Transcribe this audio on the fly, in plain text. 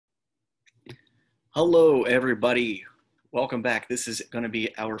Hello, everybody. Welcome back. This is going to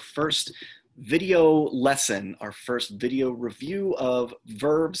be our first video lesson, our first video review of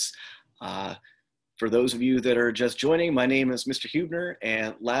verbs. For those of you that are just joining, my name is Mr. Hubner,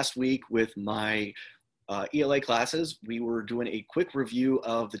 and last week with my ELA classes, we were doing a quick review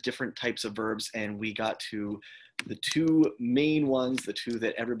of the different types of verbs, and we got to the two main ones, the two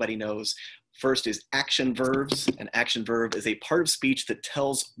that everybody knows. First is action verbs. An action verb is a part of speech that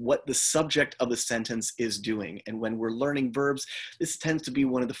tells what the subject of the sentence is doing. And when we're learning verbs, this tends to be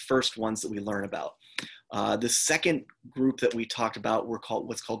one of the first ones that we learn about. The second group that we talked about were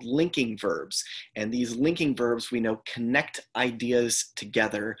what's called linking verbs. And these linking verbs, we know, connect ideas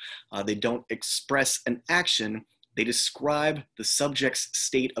together. They don't express an action. They describe the subject's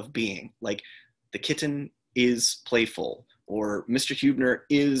state of being. Like, the kitten is playful, or Mr. Hubner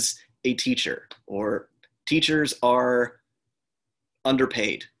is a teacher, or teachers are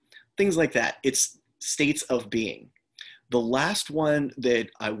underpaid. Things like that. It's states of being. The last one that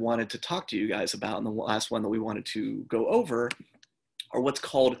I wanted to talk to you guys about, and the last one that we wanted to go over, are what's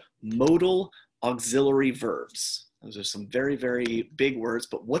called modal auxiliary verbs. Those are some very, very big words,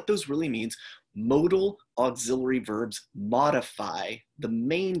 but what those really means, modal auxiliary verbs modify the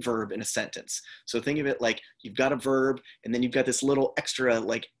main verb in a sentence. So think of it like you've got a verb, and then you've got this little extra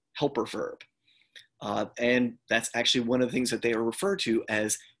like helper verb. And that's actually one of the things that they are referred to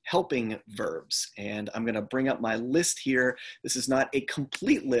as helping verbs. And I'm going to bring up my list here. This is not a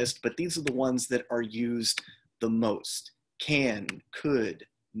complete list, but these are the ones that are used the most. Can, could,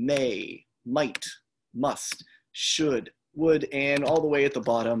 may, might, must, should, would, and all the way at the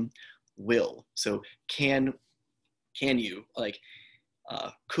bottom, will. So can you, like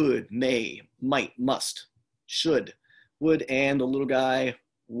could, may, might, must, should, would, and the little guy,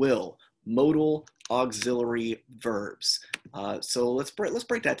 will. Modal auxiliary verbs. So let's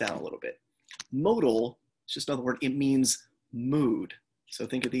break that down a little bit. Modal, it's just another word, it means mood. So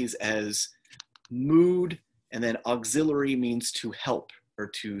think of these as mood, and then auxiliary means to help or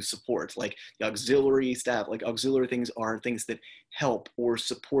to support. Like the auxiliary staff, like auxiliary things are things that help or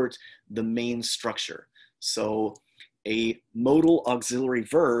support the main structure. So a modal auxiliary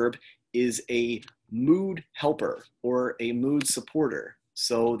verb is a mood helper or a mood supporter.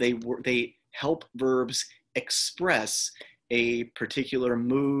 So they help verbs express a particular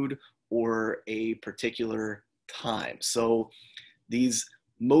mood or a particular time. So these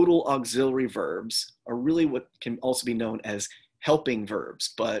modal auxiliary verbs are really what can also be known as helping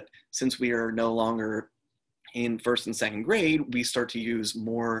verbs. But since we are no longer in first and second grade, we start to use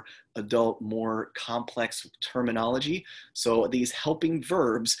more adult, more complex terminology. So these helping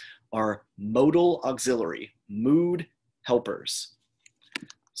verbs are modal auxiliary, mood helpers.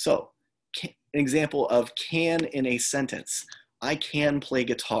 So an example of can in a sentence. I can play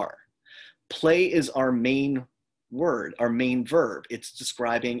guitar. Play is our main word, our main verb. It's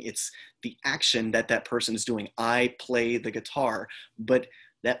describing, it's the action that person is doing. I play the guitar. But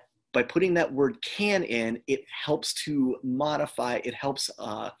that by putting that word can in, it helps to modify, it helps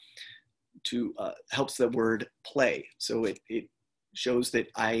helps the word play. So it shows that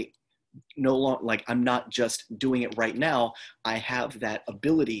I'm not just doing it right now. I have that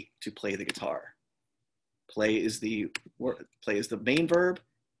ability to play the guitar. Play is the main verb.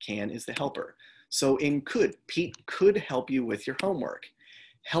 Can is the helper. So in could, Pete could help you with your homework.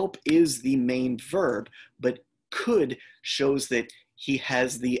 Help is the main verb, but could shows that he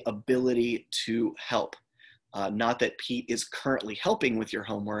has the ability to help. Not that Pete is currently helping with your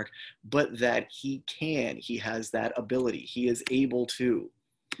homework, but that he has that ability. He is able to.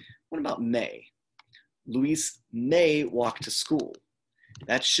 What about may? Luis may walk to school.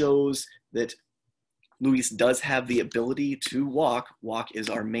 That shows that Luis does have the ability to walk. Walk is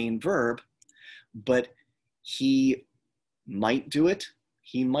our main verb, but he might do it.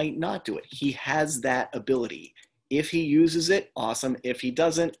 He might not do it. He has that ability. If he uses it, awesome. If he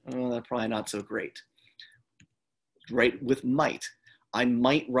doesn't, that's probably not so great. Right with might. I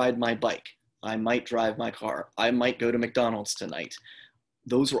might ride my bike. I might drive my car. I might go to McDonald's tonight.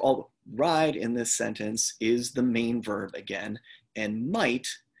 Those are all. Ride in this sentence is the main verb again, and might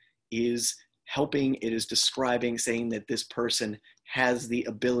is helping, it is describing, saying that this person has the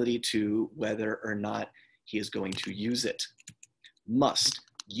ability to, whether or not he is going to use it. Must,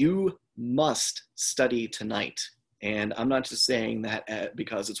 you must study tonight. And I'm not just saying that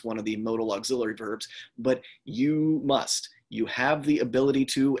because it's one of the modal auxiliary verbs, but you must. You have the ability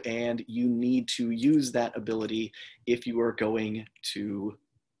to, and you need to use that ability if you are going to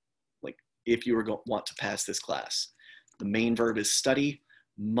want to pass this class. The main verb is study.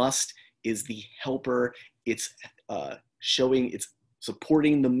 Must is the helper. It's showing, it's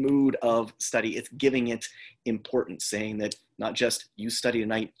supporting the mood of study. It's giving it importance, saying that not just you study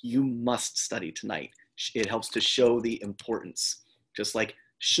tonight, you must study tonight. It helps to show the importance, just like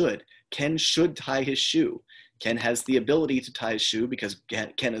should. Ken should tie his shoe. Ken has the ability to tie his shoe because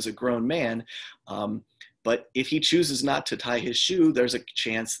Ken is a grown man. But if he chooses not to tie his shoe, there's a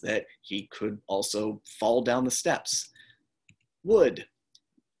chance that he could also fall down the steps. Would.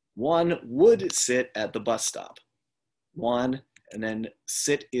 Juan would sit at the bus stop. Juan, and then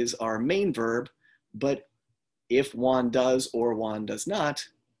sit is our main verb, but if Juan does or Juan does not,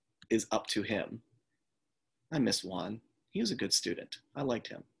 is up to him. I miss Juan. He was a good student. I liked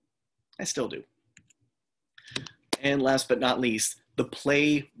him. I still do. And last but not least, the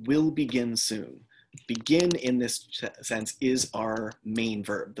play will begin soon. Begin in this sense is our main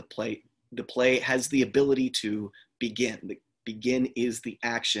verb. The play has the ability to begin. The begin is the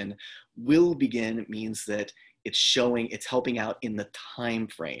action. Will begin means that it's helping out in the time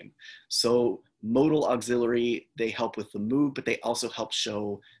frame. So modal auxiliary, they help with the mood, but they also help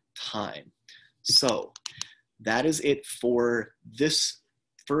show time. So that is it for this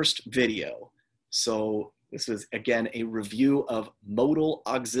first video. So this is, again, a review of modal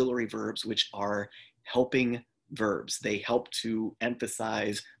auxiliary verbs, which are helping verbs. They help to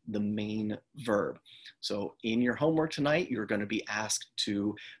emphasize the main verb. So in your homework tonight, you're going to be asked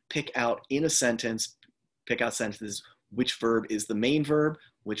to pick out in a sentence, pick out sentences, which verb is the main verb,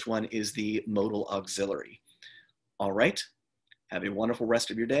 which one is the modal auxiliary. All right, have a wonderful rest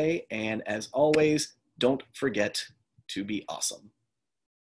of your day. And as always, don't forget to be awesome.